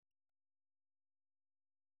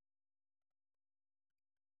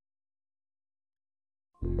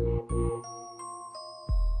So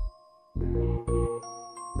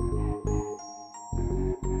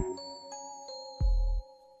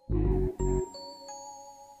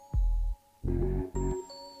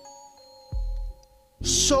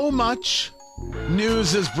much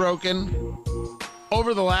news is broken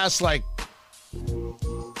over the last,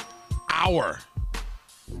 hour.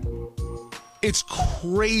 It's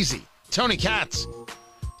crazy. Tony Katz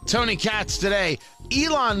today.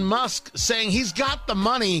 Elon Musk saying he's got the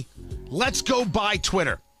money. Let's go buy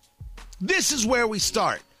Twitter. This is where we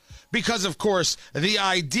start. Because, of course, the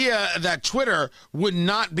idea that Twitter would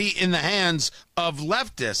not be in the hands of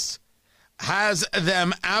leftists has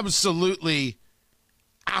them absolutely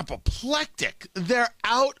apoplectic. They're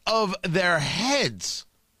out of their heads.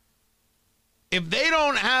 If they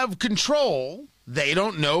don't have control, they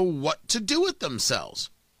don't know what to do with themselves.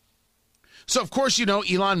 So, of course,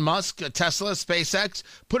 Elon Musk, Tesla, SpaceX,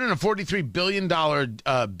 put in a $43 billion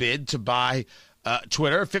bid to buy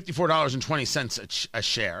Twitter, $54.20 a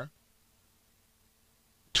share.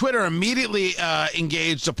 Twitter immediately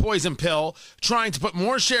engaged a poison pill, trying to put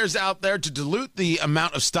more shares out there to dilute the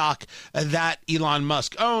amount of stock that Elon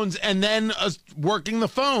Musk owns, and then working the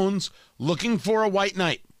phones, looking for a white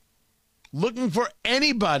knight, looking for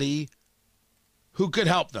anybody who could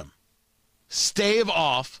help them stave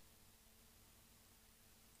off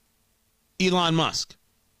Elon Musk.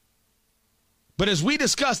 But as we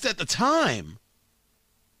discussed at the time,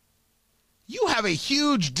 you have a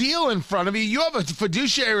huge deal in front of you. You have a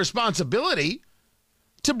fiduciary responsibility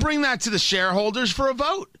to bring that to the shareholders for a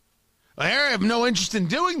vote. I have no interest in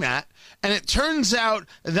doing that. And it turns out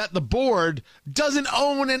that the board doesn't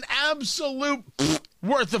own an absolute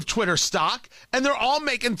worth of Twitter stock, and they're all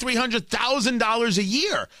making $300,000 a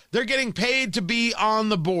year. They're getting paid to be on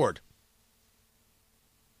the board.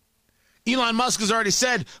 Elon Musk has already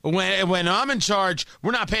said, when I'm in charge,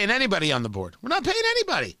 we're not paying anybody on the board. We're not paying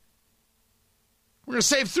anybody. We're going to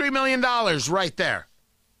save $3 million right there.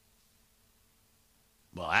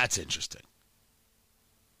 Well, that's interesting.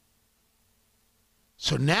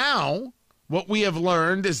 So now what we have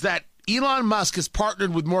learned is that Elon Musk has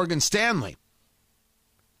partnered with Morgan Stanley.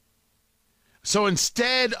 So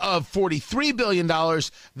instead of $43 billion,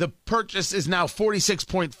 the purchase is now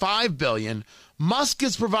 $46.5 billion. Musk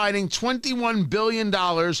is providing $21 billion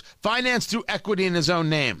financed through equity in his own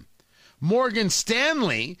name. Morgan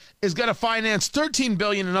Stanley is going to finance $13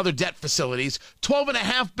 billion in other debt facilities,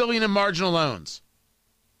 $12.5 billion in marginal loans.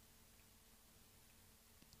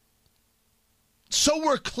 So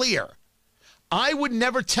we're clear. I would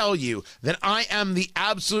never tell you that I am the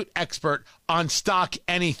absolute expert on stock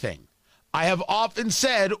anything. I have often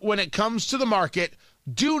said when it comes to the market,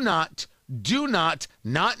 do not,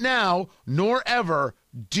 not now, nor ever,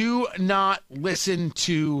 do not listen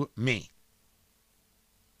to me.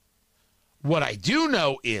 What I do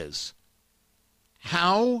know is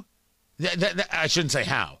how, I shouldn't say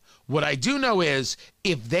how. What I do know is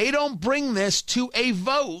if they don't bring this to a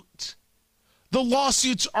vote, the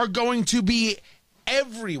lawsuits are going to be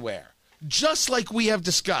everywhere, just like we have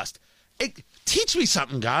discussed. Teach me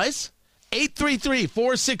something, guys.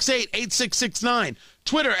 833-468-8669.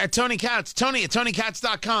 Twitter at Tony Katz. Tony at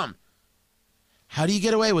TonyKatz.com. How do you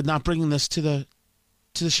get away with not bringing this to the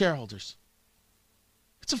shareholders?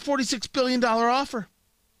 It's a $46 billion offer.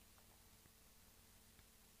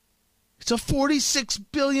 It's a $46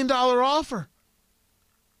 billion offer.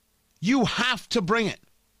 You have to bring it.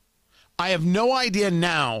 I have no idea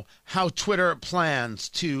now how Twitter plans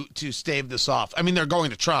to stave this off. I mean, they're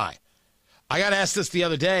going to try. I got asked this the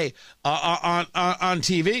other day on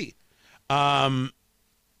TV. And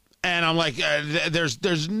I'm like,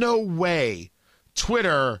 there's no way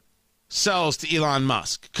Twitter sells to Elon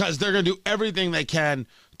Musk because they're going to do everything they can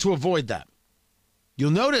to avoid that.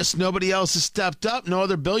 You'll notice nobody else has stepped up. No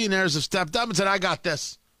other billionaires have stepped up and said, I got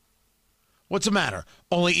this. What's the matter?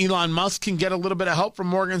 Only Elon Musk can get a little bit of help from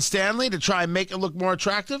Morgan Stanley to try and make it look more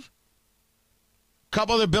attractive? A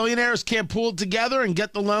couple other billionaires can't pool it together and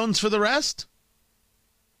get the loans for the rest?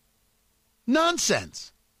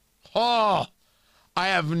 Nonsense. Oh, I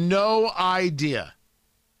have no idea.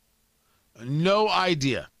 No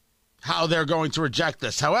idea how they're going to reject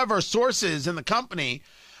this. However, sources in the company,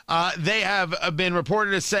 they have been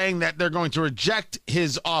reported as saying that they're going to reject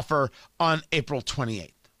his offer on April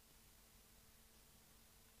 28th.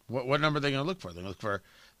 What number are they going to look for? They're going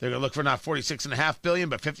to look for not $46.5 billion,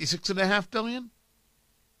 but $56.5 billion.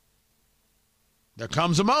 There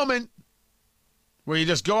comes a moment where you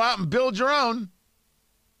just go out and build your own.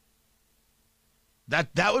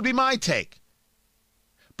 That would be my take.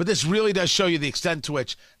 But this really does show you the extent to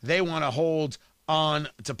which they want to hold on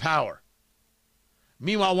to power.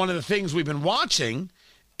 Meanwhile, one of the things we've been watching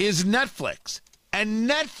is Netflix. And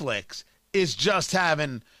Netflix is just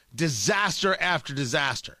having disaster after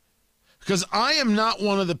disaster. Because I am not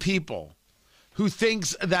one of the people who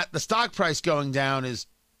thinks that the stock price going down is,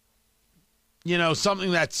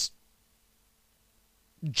 something that's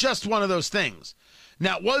just one of those things.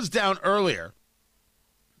 Now, it was down earlier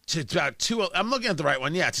to about 2. I'm looking at the right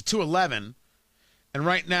one. Yeah, it's 211. And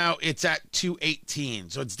right now it's at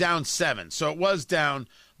 218. So it's down 7. So it was down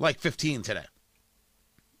like 15 today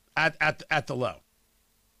at the low.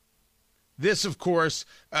 This, of course,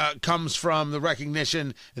 comes from the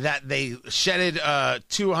recognition that they shedded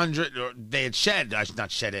 200, or they had shed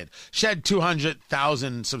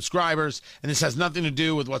 200,000 subscribers. And this has nothing to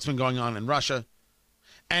do with what's been going on in Russia.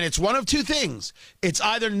 And it's one of two things. It's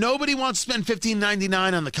either nobody wants to spend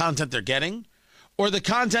 $15.99 on the content they're getting, or the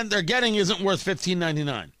content they're getting isn't worth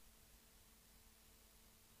 $15.99.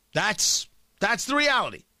 That's the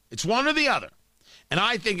reality. It's one or the other. And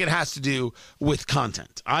I think it has to do with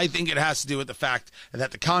content. I think it has to do with the fact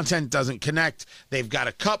that the content doesn't connect. They've got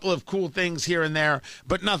a couple of cool things here and there,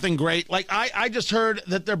 but nothing great. Like, I just heard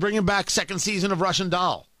that they're bringing back second season of Russian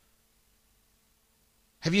Doll.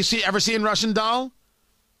 Have you ever seen Russian Doll?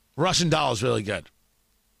 Russian Doll is really good.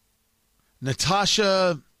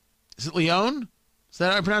 Natasha, is it Leone? Is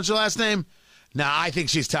that how I pronounce her last name? No, I think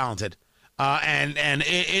she's talented. And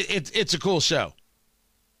it's a cool show.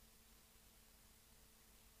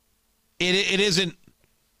 It isn't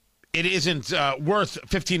worth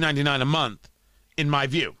 $15.99 a month, in my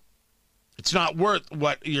view. It's not worth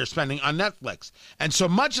what you're spending on Netflix. And so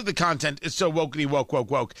much of the content is so wokey,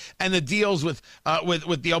 woke. And the deals with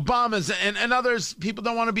the Obamas and others, people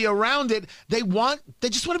don't want to be around it. They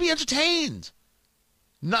just want to be entertained.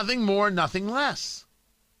 Nothing more, nothing less.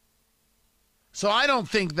 So I don't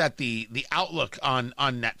think that the outlook on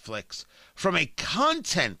Netflix from a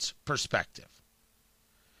content perspective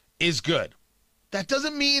is good. That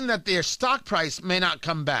doesn't mean that their stock price may not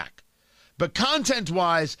come back. But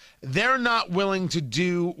content-wise, they're not willing to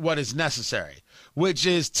do what is necessary, which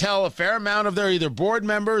is tell a fair amount of their either board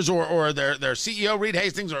members or their CEO, Reed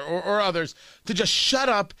Hastings, or others, to just shut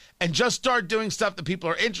up and just start doing stuff that people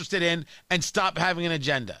are interested in and stop having an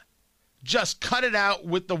agenda. Just cut it out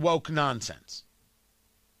with the woke nonsense.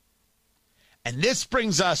 And this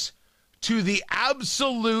brings us to the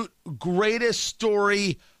absolute greatest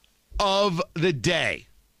story of the day.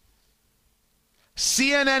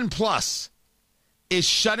 CNN Plus is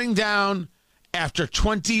shutting down after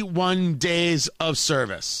 21 days of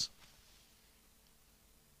service.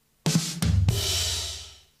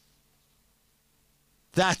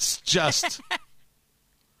 That's just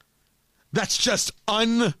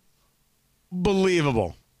unbelievable.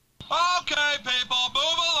 Okay, people,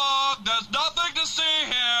 move along. There's nothing to see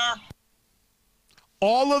here.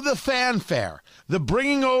 All of the fanfare, the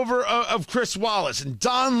bringing over of Chris Wallace, and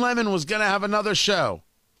Don Lemon was going to have another show.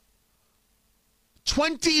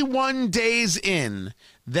 21 days in,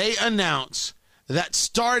 they announce that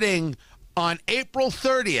starting on April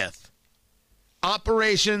 30th,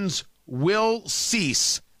 operations will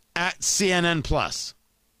cease at CNN Plus.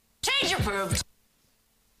 Change approved.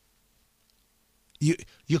 You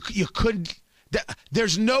couldn't.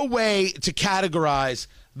 There's no way to categorize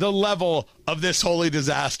the level of this holy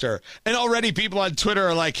disaster. And already people on Twitter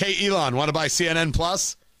are like, hey, Elon, want to buy CNN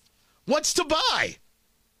Plus? What's to buy?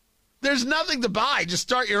 There's nothing to buy. Just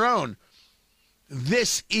start your own.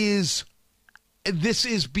 This is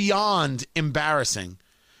beyond embarrassing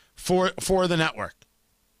for the network.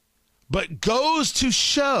 But goes to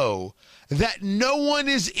show that no one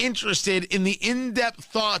is interested in the in-depth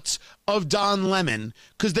thoughts of Don Lemon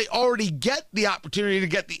because they already get the opportunity to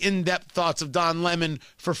get the in-depth thoughts of Don Lemon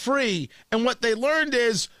for free. And what they learned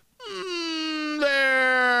is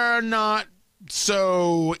they're not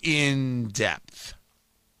so in-depth.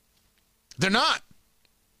 They're not.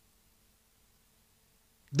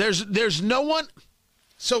 There's no one.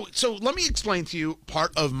 So let me explain to you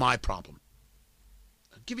part of my problem.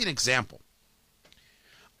 I'll give you an example.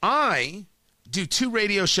 I do 2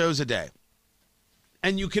 radio shows a day.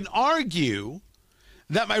 And you can argue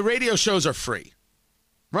that my radio shows are free,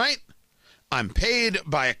 right? I'm paid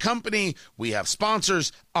by a company. We have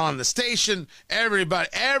sponsors on the station.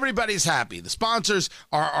 Everybody's happy. The sponsors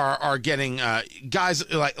are getting guys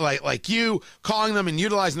like you, calling them and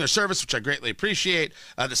utilizing their service, which I greatly appreciate.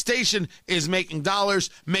 The station is making dollars,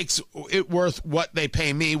 makes it worth what they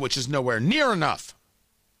pay me, which is nowhere near enough.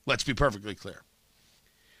 Let's be perfectly clear.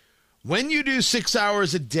 When you do 6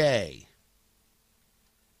 hours a day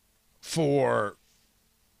people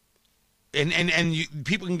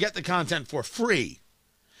can get the content for free,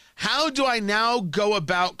 How do I now go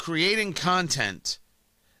about creating content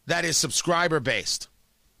that is subscriber-based?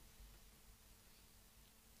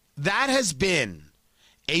 That has been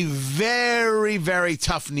a very, very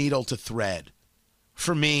tough needle to thread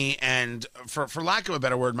for me and, for lack of a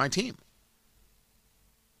better word, my team.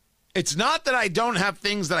 It's not that I don't have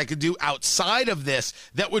things that I could do outside of this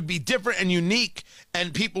that would be different and unique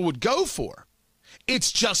and people would go for.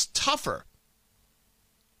 It's just tougher.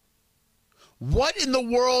 What in the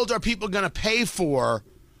world are people going to pay for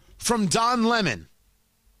from Don Lemon?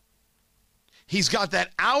 He's got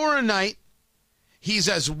that hour a night. He's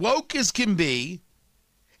as woke as can be.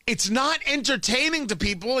 It's not entertaining to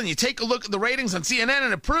people, and you take a look at the ratings on CNN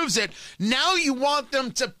and it proves it. Now you want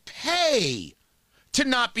them to pay to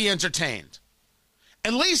not be entertained.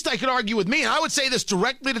 At least I could argue with me, and I would say this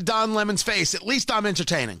directly to Don Lemon's face, at least I'm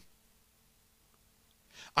entertaining.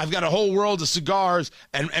 I've got a whole world of cigars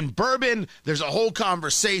and bourbon. There's a whole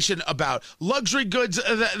conversation about luxury goods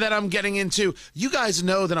that I'm getting into. You guys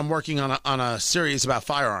know that I'm working on a series about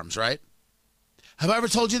firearms, right? Have I ever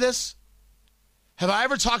told you this? Have I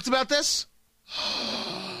ever talked about this?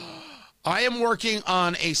 I am working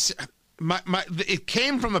on it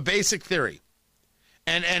came from a basic theory.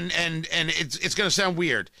 And it's going to sound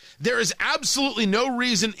weird. There is absolutely no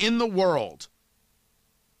reason in the world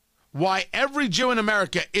why every Jew in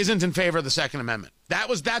America isn't in favor of the Second Amendment.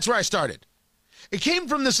 That's where I started. It came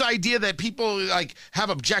from this idea that people like have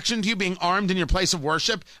objection to you being armed in your place of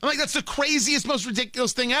worship. I'm like, that's the craziest, most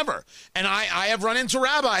ridiculous thing ever. And I have run into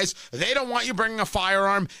rabbis. They don't want you bringing a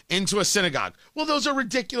firearm into a synagogue. Well, those are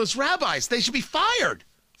ridiculous rabbis. They should be fired.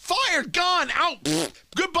 Fired, gone, out,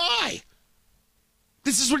 goodbye.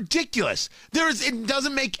 This is ridiculous. It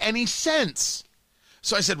doesn't make any sense.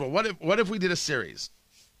 So I said, well, what if we did a series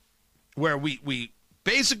where we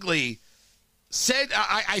basically said,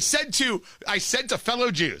 I said to fellow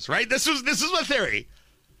Jews, right? This is my theory.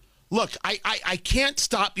 Look, I can't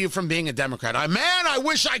stop you from being a Democrat. I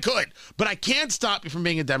wish I could, but I can't stop you from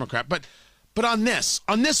being a Democrat. But on this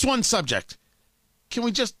one subject, can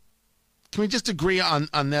we just agree on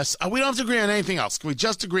this? We don't have to agree on anything else. Can we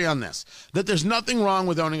just agree on this? That there's nothing wrong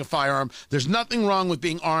with owning a firearm. There's nothing wrong with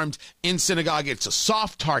being armed in synagogue. It's a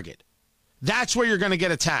soft target. That's where you're going to get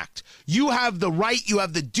attacked. You have the right, you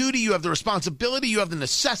have the duty, you have the responsibility, you have the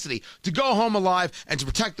necessity to go home alive and to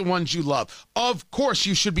protect the ones you love. Of course,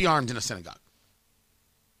 you should be armed in a synagogue.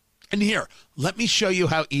 And here, let me show you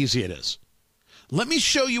how easy it is. Let me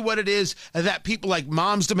show you what it is that people like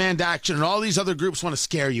Moms Demand Action and all these other groups want to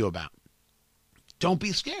scare you about. Don't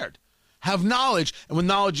be scared. Have knowledge, and with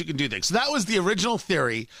knowledge you can do things. So that was the original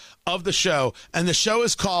theory of the show, and the show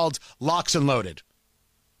is called Locks and Loaded.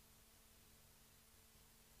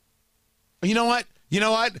 You know what?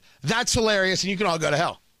 That's hilarious, and you can all go to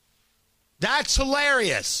hell. That's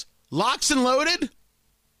hilarious. Locks and Loaded?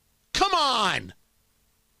 Come on.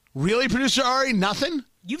 Really, Producer Ari? Nothing?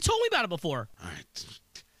 You've told me about it before. All right.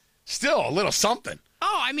 Still a little something.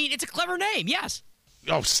 Oh, I mean, it's a clever name, yes.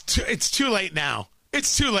 Oh, it's too late now.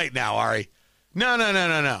 It's too late now, Ari.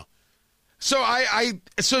 No. So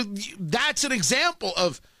so that's an example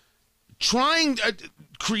of trying,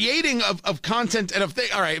 creating of content and of thing.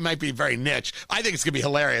 All right, it might be very niche. I think it's gonna be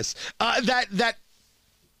hilarious. That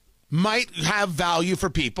might have value for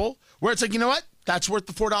people. Where it's like, you know what? That's worth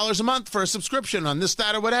the $4 a month for a subscription on this,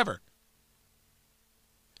 that, or whatever.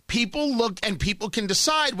 People look and people can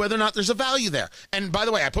decide whether or not there's a value there. And by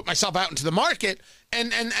the way, I put myself out into the market,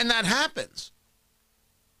 and that happens.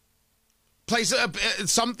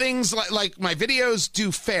 Some things like my videos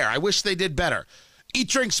do fair. I wish they did better. Eat,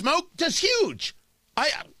 Drink, Smoke does huge. I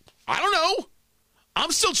don't know.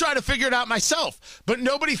 I'm still trying to figure it out myself. But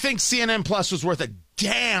nobody thinks CNN Plus was worth a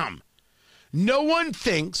damn. No one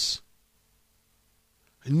thinks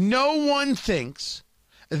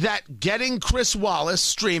that getting Chris Wallace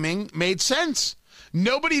streaming made sense.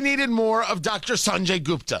 Nobody needed more of Dr. Sanjay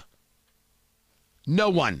Gupta. No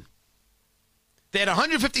one. They had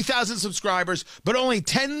 150,000 subscribers, but only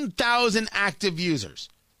 10,000 active users.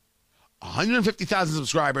 150,000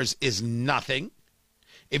 subscribers is nothing.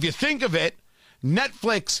 If you think of it,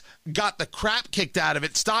 Netflix got the crap kicked out of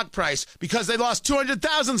its stock price because they lost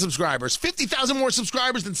 200,000 subscribers, 50,000 more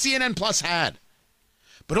subscribers than CNN Plus had.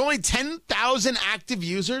 But only 10,000 active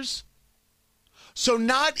users? So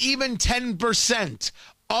not even 10%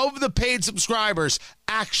 of the paid subscribers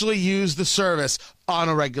actually use the service on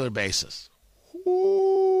a regular basis. Ooh.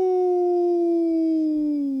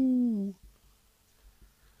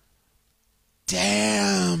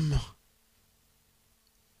 Damn.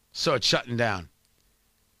 So it's shutting down.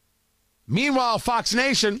 Meanwhile, Fox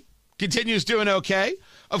Nation continues doing okay.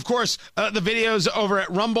 Of course, the videos over at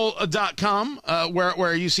rumble.com,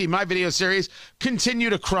 where you see my video series, continue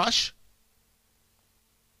to crush.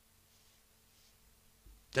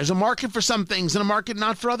 There's a market for some things and a market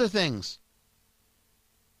not for other things.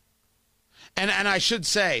 And I should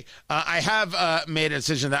say, I have made a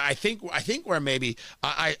decision that I think where maybe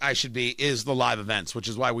I should be is the live events, which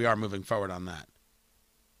is why we are moving forward on that.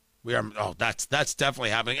 We are. Oh, that's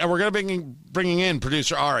definitely happening, and we're going to be bringing in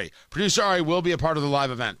producer Ari. Producer Ari will be a part of the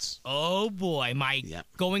live events. Oh boy, my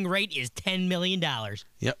going rate is $10 million.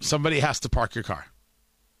 Yep. Somebody has to park your car.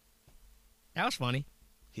 That was funny.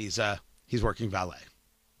 He's working valet.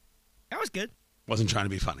 That was good. Wasn't trying to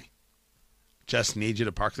be funny. Just need you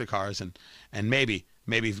to park the cars and maybe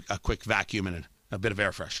a quick vacuum and a bit of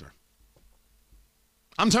air freshener.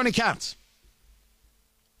 I'm Tony Katz.